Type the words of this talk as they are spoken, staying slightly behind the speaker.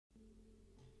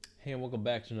Hey, and welcome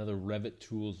back to another Revit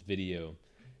Tools video.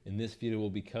 In this video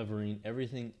we'll be covering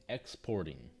everything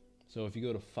exporting. So if you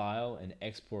go to File and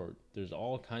Export, there's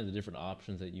all kinds of different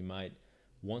options that you might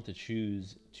want to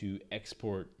choose to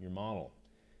export your model.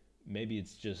 Maybe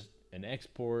it's just an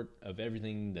export of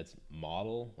everything that's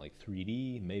model, like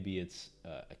 3D. Maybe it's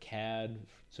a CAD,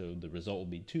 so the result will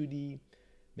be 2D.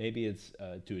 Maybe it's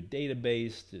to a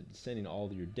database, sending all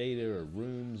of your data or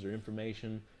rooms or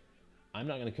information. I'm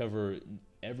not going to cover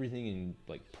everything in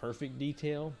like perfect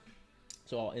detail,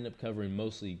 so I'll end up covering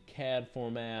mostly CAD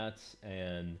formats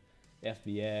and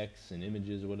FBX and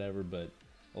images or whatever, but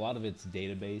a lot of it's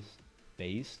database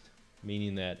based,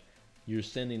 meaning that you're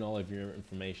sending all of your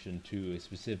information to a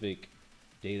specific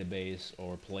database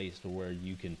or place to where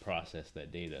you can process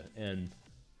that data. And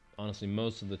honestly,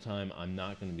 most of the time I'm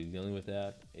not going to be dealing with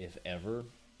that, if ever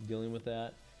dealing with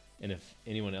that. And if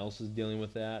anyone else is dealing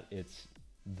with that,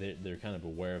 they're kind of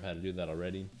aware of how to do that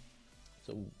already.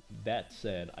 So that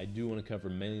said, I do want to cover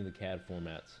mainly the CAD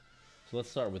formats. So let's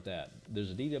start with that.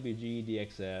 There's a DWG,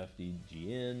 DXF,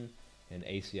 DGN, and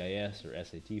ACIS or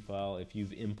SAT file. If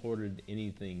you've imported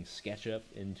anything SketchUp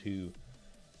into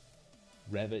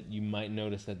Revit, you might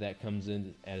notice that that comes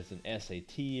in as an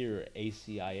SAT or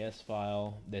ACIS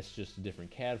file. That's just a different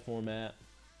CAD format.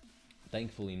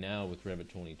 Thankfully now with Revit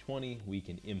 2020, we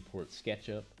can import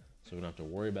SketchUp, so we don't have to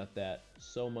worry about that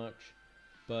so much.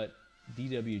 But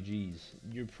DWGs,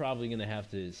 you're probably going to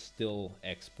have to still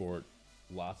export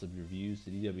lots of your views to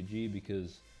DWG,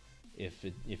 because if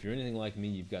you're anything like me,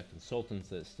 you've got consultants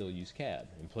that still use CAD,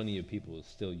 and plenty of people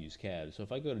still use CAD. So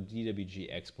if I go to DWG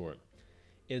Export,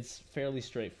 it's fairly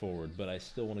straightforward, but I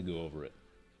still want to go over it.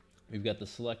 We've got the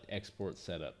select export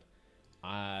setup.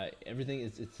 Everything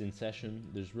it's in session.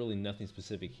 There's really nothing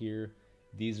specific here.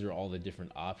 These are all the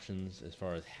different options as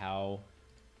far as how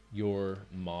your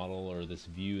model, or this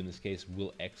view in this case,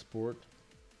 will export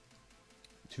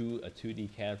to a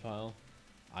 2D CAD file.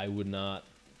 I wouldn't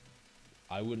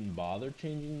bother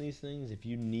changing these things. If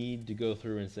you need to go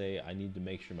through and say, I need to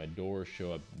make sure my doors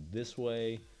show up this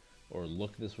way, or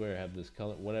look this way, or have this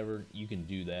color, whatever, you can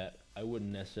do that. I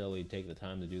wouldn't necessarily take the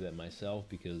time to do that myself,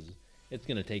 because it's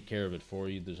going to take care of it for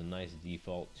you. There's a nice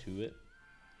default to it.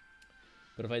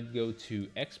 But if I go to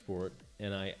export,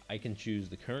 and I can choose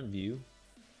the current view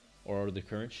or the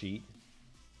current sheet,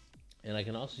 and I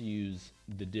can also use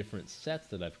the different sets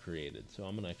that I've created. So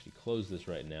I'm going to actually close this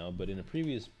right now, but in a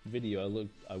previous video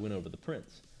I went over the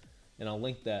prints, and I'll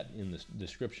link that in the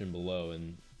description below,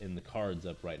 and in the cards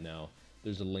up right now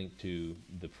there's a link to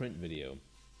the print video.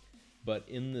 But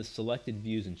in the selected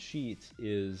views and sheets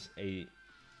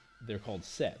they're called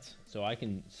sets. So I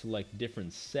can select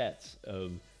different sets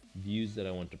of views that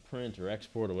I want to print or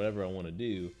export or whatever I want to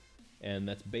do, and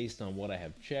that's based on what I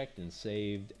have checked and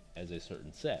saved as a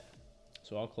certain set.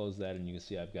 So I'll close that, and you can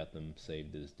see I've got them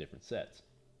saved as different sets.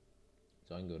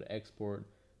 So I can go to export,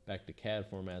 back to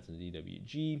CAD formats and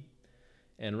DWG,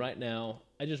 and right now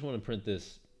I just want to print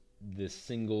this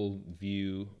single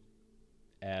view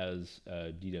as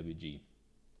DWG.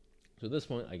 So at this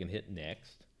point I can hit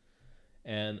next,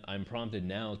 and I'm prompted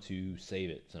now to save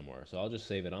it somewhere. So I'll just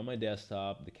save it on my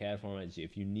desktop, the CAD format.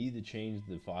 If you need to change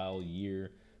the file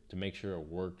year to make sure it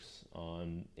works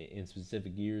in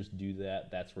specific years, do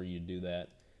that. That's where you do that.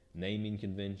 Naming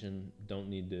convention, don't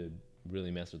need to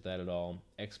really mess with that at all.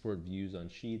 Export views on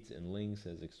sheets and links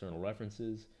as external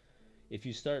references. If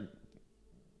you start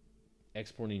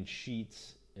exporting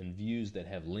sheets and views that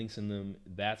have links in them,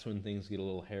 that's when things get a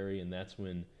little hairy, and that's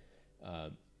when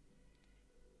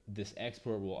this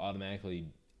export will automatically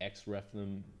xref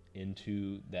them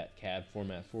into that CAD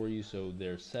format for you. So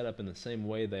they're set up in the same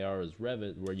way they are as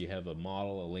Revit, where you have a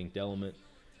model, a linked element.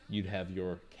 You'd have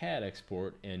your CAD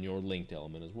export and your linked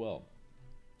element as well.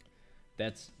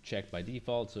 That's checked by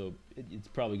default, so it's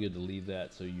probably good to leave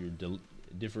that, so you're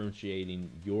differentiating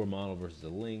your model versus a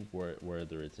link,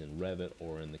 whether it's in Revit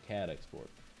or in the CAD export.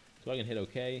 So I can hit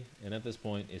OK, and at this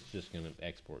point it's just going to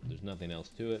export. There's nothing else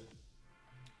to it.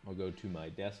 I'll go to my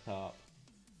desktop,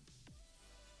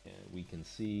 and we can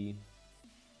see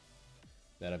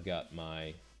that I've got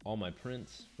all my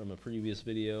prints from a previous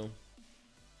video,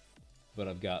 but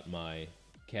I've got my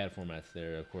CAD formats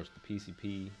there. Of course, the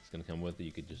PCP is going to come with it.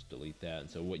 You could just delete that, and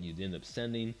so what you'd end up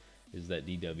sending is that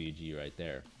DWG right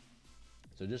there.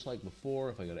 So just like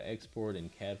before, if I go to export in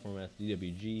CAD formats,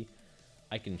 DWG,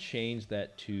 I can change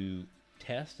that to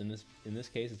test. In this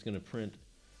case, it's going to print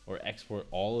or export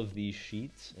all of these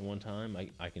sheets at one time.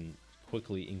 I can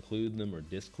quickly include them or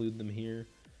disclude them here.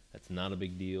 That's not a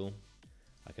big deal.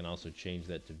 I can also change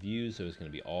that to views, so it's going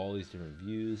to be all these different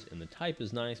views, and the type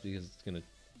is nice because it's going to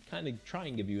kind of try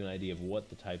and give you an idea of what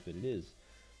the type that it is.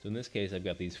 So in this case, I've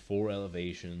got these 4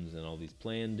 elevations and all these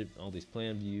plan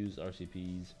views,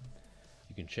 RCPs.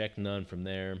 You can check none from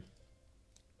there.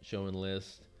 Show and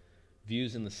list,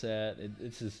 views in the set.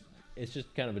 It's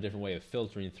just kind of a different way of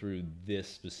filtering through this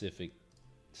specific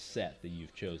set that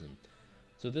you've chosen.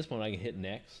 So at this point, I can hit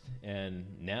next, and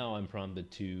now I'm prompted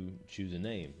to choose a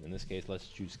name. In this case, let's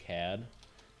choose CAD.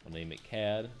 I'll name it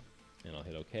CAD, and I'll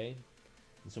hit OK.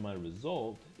 And so my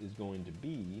result is going to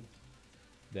be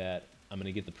that I'm going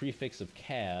to get the prefix of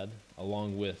CAD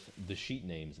along with the sheet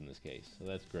names in this case. So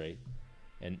that's great.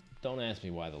 And don't ask me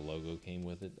why the logo came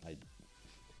with it.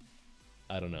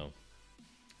 I don't know.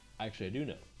 Actually, I do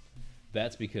know.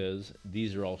 That's because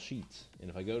these are all sheets. And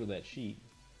if I go to that sheet,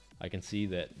 I can see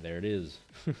that there it is,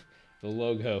 the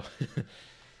logo.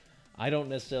 I don't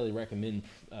necessarily recommend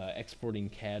exporting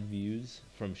Cad views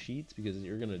from sheets because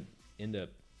you're going to end up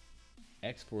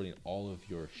exporting all of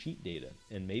your sheet data.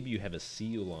 And maybe you have a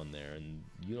seal on there and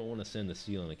you don't want to send a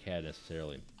seal in a Cad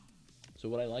necessarily. So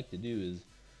what I like to do is,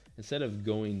 instead of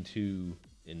going to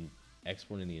and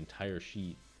exporting the entire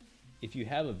sheet, if you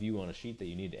have a view on a sheet that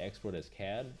you need to export as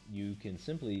CAD, you can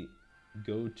simply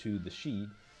go to the sheet,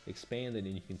 expand it,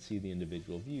 and you can see the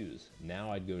individual views.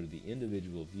 Now I'd go to the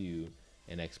individual view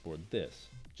and export this,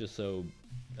 just so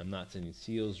I'm not sending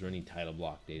seals or any title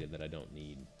block data that I don't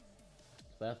need.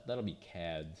 So that'll be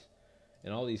CADs.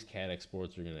 And all these CAD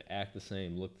exports are going to act the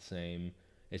same, look the same.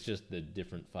 It's just the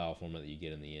different file format that you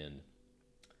get in the end.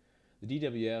 The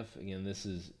DWF, again, this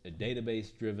is a database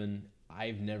driven.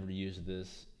 I've never used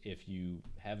this. If you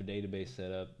have a database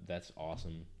set up, that's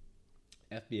awesome.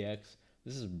 FBX,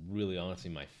 this is really honestly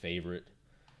my favorite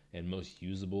and most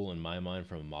usable in my mind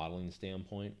from a modeling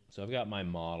standpoint. So I've got my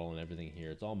model and everything here.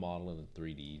 It's all modeled in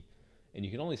 3D. And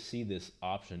you can only see this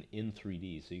option in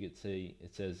 3D. So you could say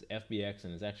it says FBX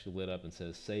and it's actually lit up and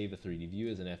says save a 3D view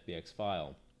as an FBX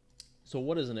file. So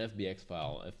what is an FBX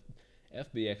file?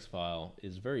 FBX file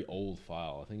is a very old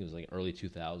file. I think it was like early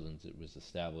 2000s it was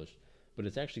established, but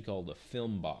it's actually called a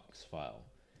film box file.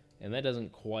 And that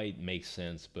doesn't quite make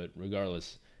sense, but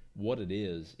regardless, what it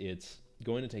is, it's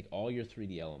going to take all your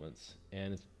 3D elements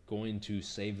and it's going to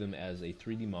save them as a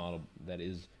 3D model that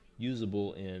is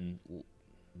usable in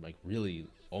like really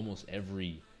almost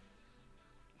every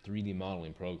 3D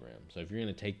modeling program. So if you're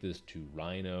going to take this to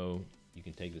Rhino, you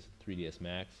can take this to 3ds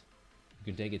Max,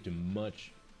 you can take it to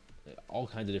all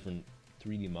kinds of different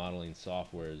 3D modeling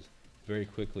softwares very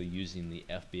quickly using the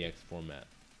FBX format.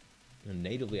 And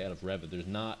natively out of Revit, there's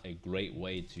not a great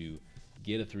way to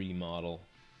get a 3D model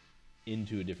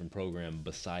into a different program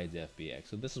besides FBX.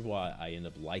 So this is why I end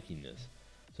up liking this.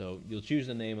 So you'll choose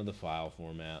the name of the file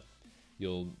format.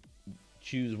 You'll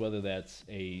choose whether that's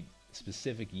a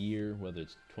specific year, whether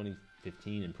it's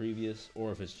 2015 and previous,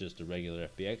 or if it's just a regular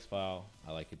FBX file.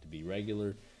 I like it to be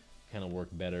regular, kind of work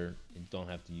better, and don't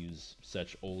have to use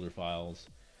such older files.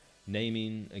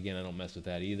 Naming, again, I don't mess with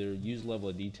that either. Use level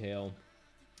of detail,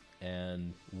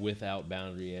 and without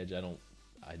boundary edge.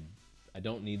 I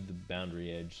don't need the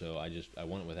boundary edge, so I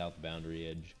want it without the boundary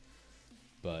edge.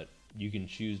 But you can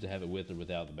choose to have it with or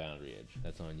without the boundary edge.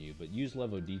 That's on you. But use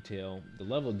level of detail. The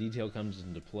level of detail comes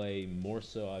into play more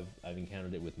so I've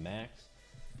encountered it with Max.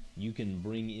 You can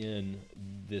bring in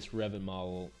this Revit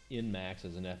model in Max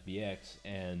as an FBX,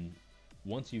 and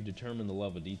once you've determined the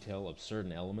level of detail of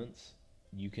certain elements,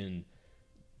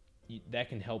 that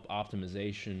can help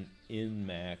optimization in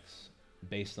Max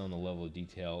based on the level of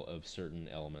detail of certain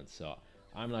elements. So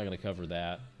I'm not going to cover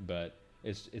that, but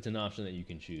it's an option that you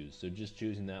can choose. So just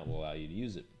choosing that will allow you to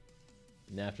use it.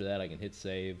 And after that, I can hit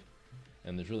save,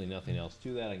 and there's really nothing else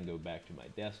to that. I can go back to my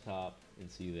desktop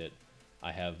and see that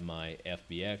I have my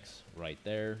FBX right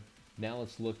there. Now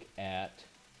let's look at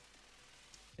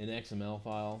an XML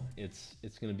file. It's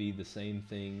going to be the same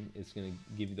thing. It's going to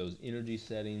give you those energy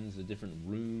settings, the different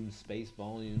rooms, space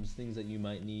volumes, things that you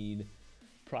might need,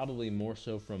 probably more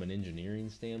so from an engineering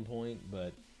standpoint,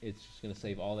 but it's just going to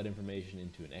save all that information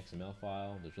into an XML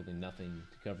file. There's really nothing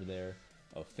to cover there.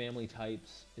 Family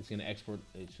types, it's going to export,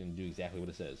 it's going to do exactly what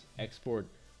it says. Export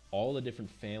all the different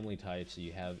family types that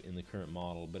you have in the current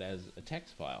model, but as a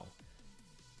text file.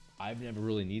 I've never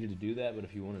really needed to do that, but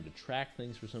if you wanted to track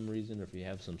things for some reason, or if you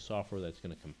have some software that's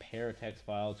going to compare a text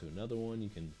file to another one, you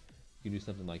can do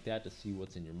something like that to see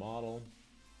what's in your model.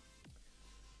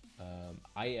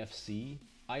 IFC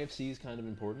is kind of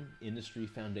important. Industry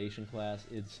Foundation Class.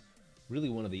 It's really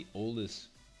one of the oldest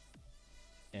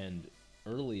and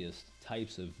earliest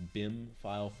types of BIM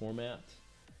file formats.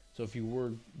 So if you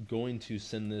were going to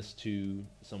send this to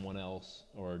someone else,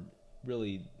 or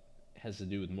really has to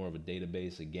do with more of a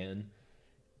database again,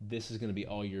 this is going to be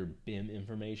all your BIM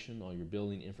information, all your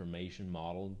building information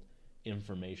modeled.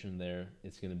 information there.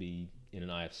 It's going to be in an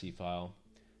IFC file.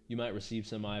 You might receive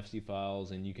some IFC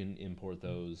files and you can import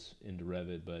those into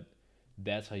Revit, but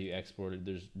that's how you export it.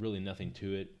 There's really nothing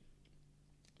to it.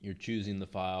 You're choosing the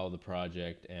file, the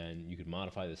project, and you could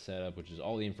modify the setup, which is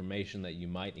all the information that you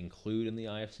might include in the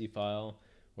IFC file,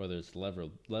 whether it's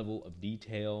level of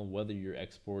detail, whether you're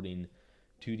exporting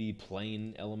 2D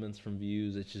plane elements from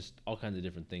views. It's just all kinds of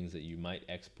different things that you might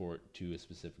export to a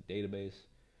specific database.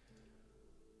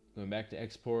 Going back to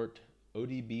export,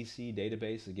 Odbc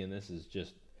Database, again, this is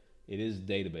just, it is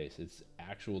database. It's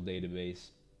actual database.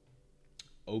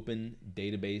 Open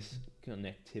Database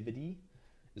Connectivity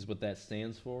is what that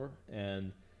stands for,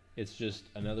 and it's just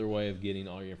another way of getting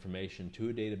all your information to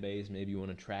a database. Maybe you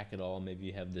want to track it all. Maybe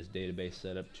you have this database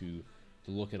set up to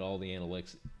look at all the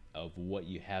analytics of what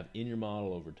you have in your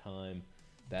model over time.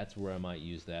 That's where I might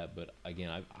use that. But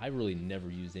again, I really never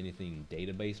used anything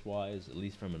database wise, at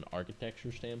least from an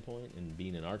architecture standpoint and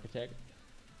being an architect.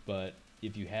 But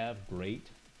if you have great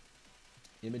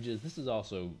images, this is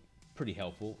also pretty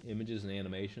helpful, images and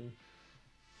animation.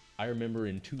 I remember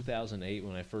in 2008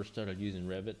 when I first started using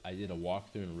Revit, I did a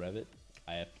walkthrough in Revit.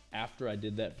 After I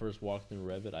did that first walkthrough in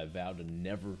Revit, I vowed to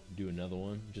never do another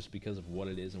one just because of what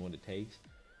it is and what it takes.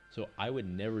 So I would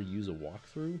never use a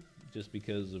walkthrough just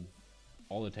because of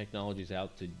all the technologies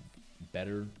out to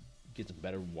get some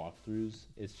better walkthroughs.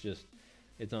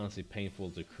 It's honestly painful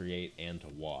to create and to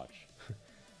watch.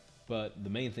 But the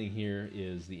main thing here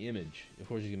is the image. Of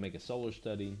course, you can make a solar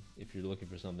study if you're looking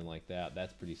for something like that.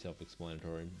 That's pretty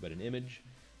self-explanatory. But an image,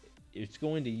 it's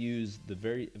going to use the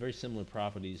very similar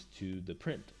properties to the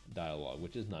print dialog,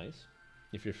 which is nice.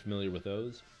 If you're familiar with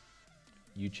those,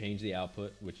 you change the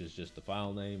output, which is just the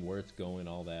file name, where it's going,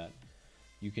 all that.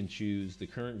 You can choose the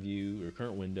current view or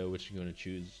current window, which you're going to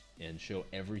choose and show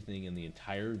everything in the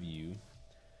entire view.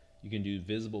 You can do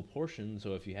visible portions,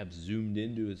 so if you have zoomed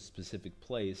into a specific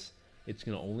place, it's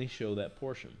going to only show that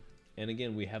portion. And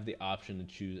again, we have the option to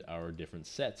choose our different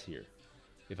sets here.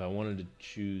 If I wanted to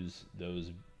choose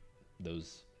those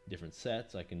different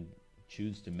sets, I can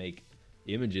choose to make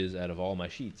images out of all my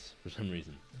sheets for some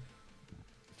reason.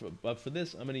 But for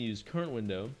this, I'm going to use current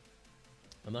window.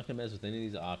 I'm not going to mess with any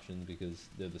of these options because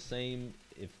they're the same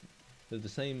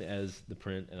as the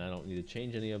print, and I don't need to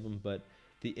change any of them. But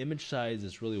the image size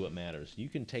is really what matters. You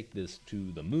can take this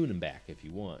to the moon and back if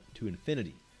you want, to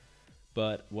infinity.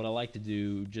 But what I like to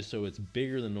do, just so it's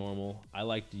bigger than normal, I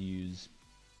like to use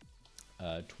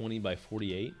 20 by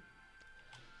 48.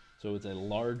 So it's a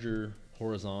larger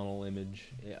horizontal image.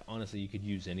 Yeah, honestly, you could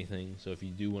use anything. So if you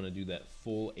do want to do that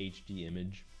full HD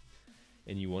image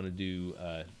and you want to do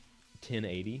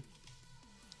 1080,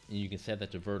 and you can set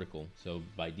that to vertical. So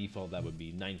by default, that would be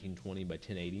 1920 by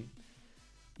 1080.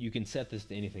 You can set this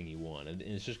to anything you want, and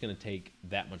it's just going to take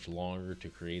that much longer to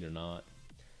create or not.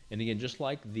 And again, just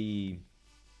like the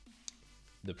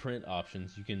print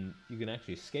options, you can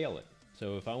actually scale it.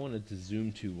 So if I wanted to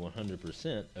zoom to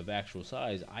 100% of actual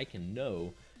size, I can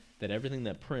know that everything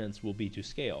that prints will be to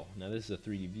scale. Now this is a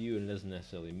 3D view and it doesn't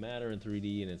necessarily matter in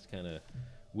 3D, and it's kind of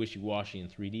wishy-washy in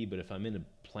 3D, but if I'm in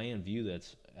a plan view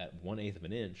that's at 1/8 of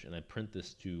an inch and I print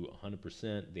this to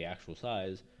 100% the actual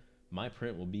size, my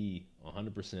print will be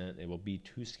 100%, it will be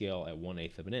to scale at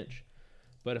 1/8 of an inch.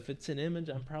 But if it's an image,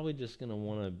 I'm probably just going to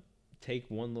want to take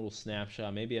one little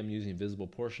snapshot. Maybe I'm using visible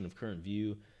portion of current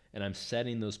view, and I'm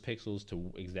setting those pixels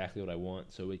to exactly what I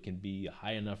want so it can be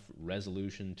high enough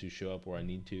resolution to show up where I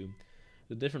need to.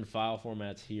 The different file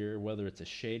formats here, whether it's a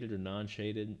shaded or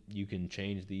non-shaded, you can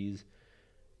change these.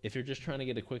 If you're just trying to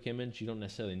get a quick image, you don't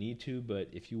necessarily need to, but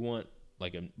if you want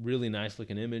like a really nice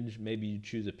looking image, maybe you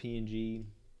choose a PNG.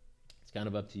 It's kind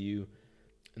of up to you,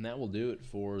 and that will do it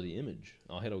for the image.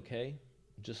 I'll hit OK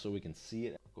just so we can see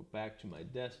it. I'll go back to my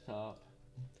desktop,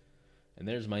 and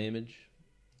there's my image.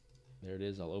 There it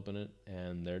is. I'll open it,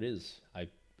 and there it is.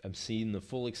 I'm seeing the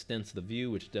full extent of the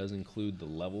view, which does include the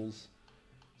levels.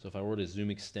 So if I were to zoom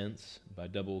extents by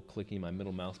double clicking my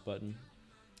middle mouse button,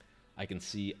 I can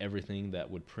see everything that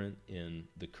would print in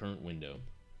the current window.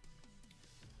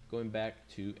 Going back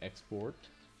to export,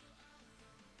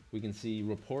 we can see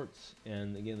reports,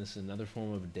 and again, this is another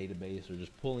form of a database or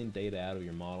just pulling data out of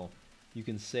your model. You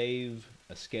can save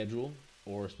a schedule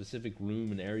or a specific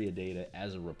room and area data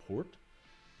as a report.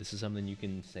 This is something you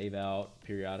can save out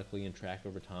periodically and track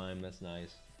over time. That's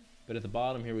nice. But at the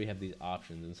bottom here we have these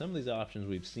options, and some of these options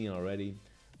we've seen already.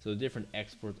 So the different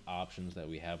export options that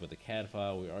we have with the CAD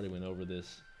file, we already went over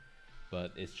this,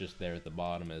 but it's just there at the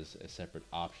bottom as a separate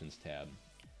options tab.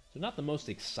 So not the most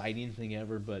exciting thing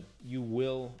ever, but you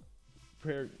will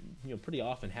pretty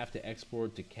often have to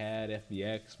export to CAD,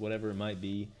 FBX, whatever it might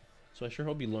be. So I sure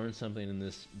hope you learned something in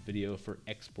this video for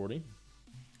exporting.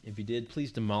 If you did,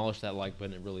 please demolish that like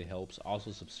button, it really helps.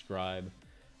 Also subscribe.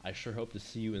 I sure hope to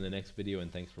see you in the next video,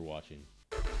 and thanks for watching.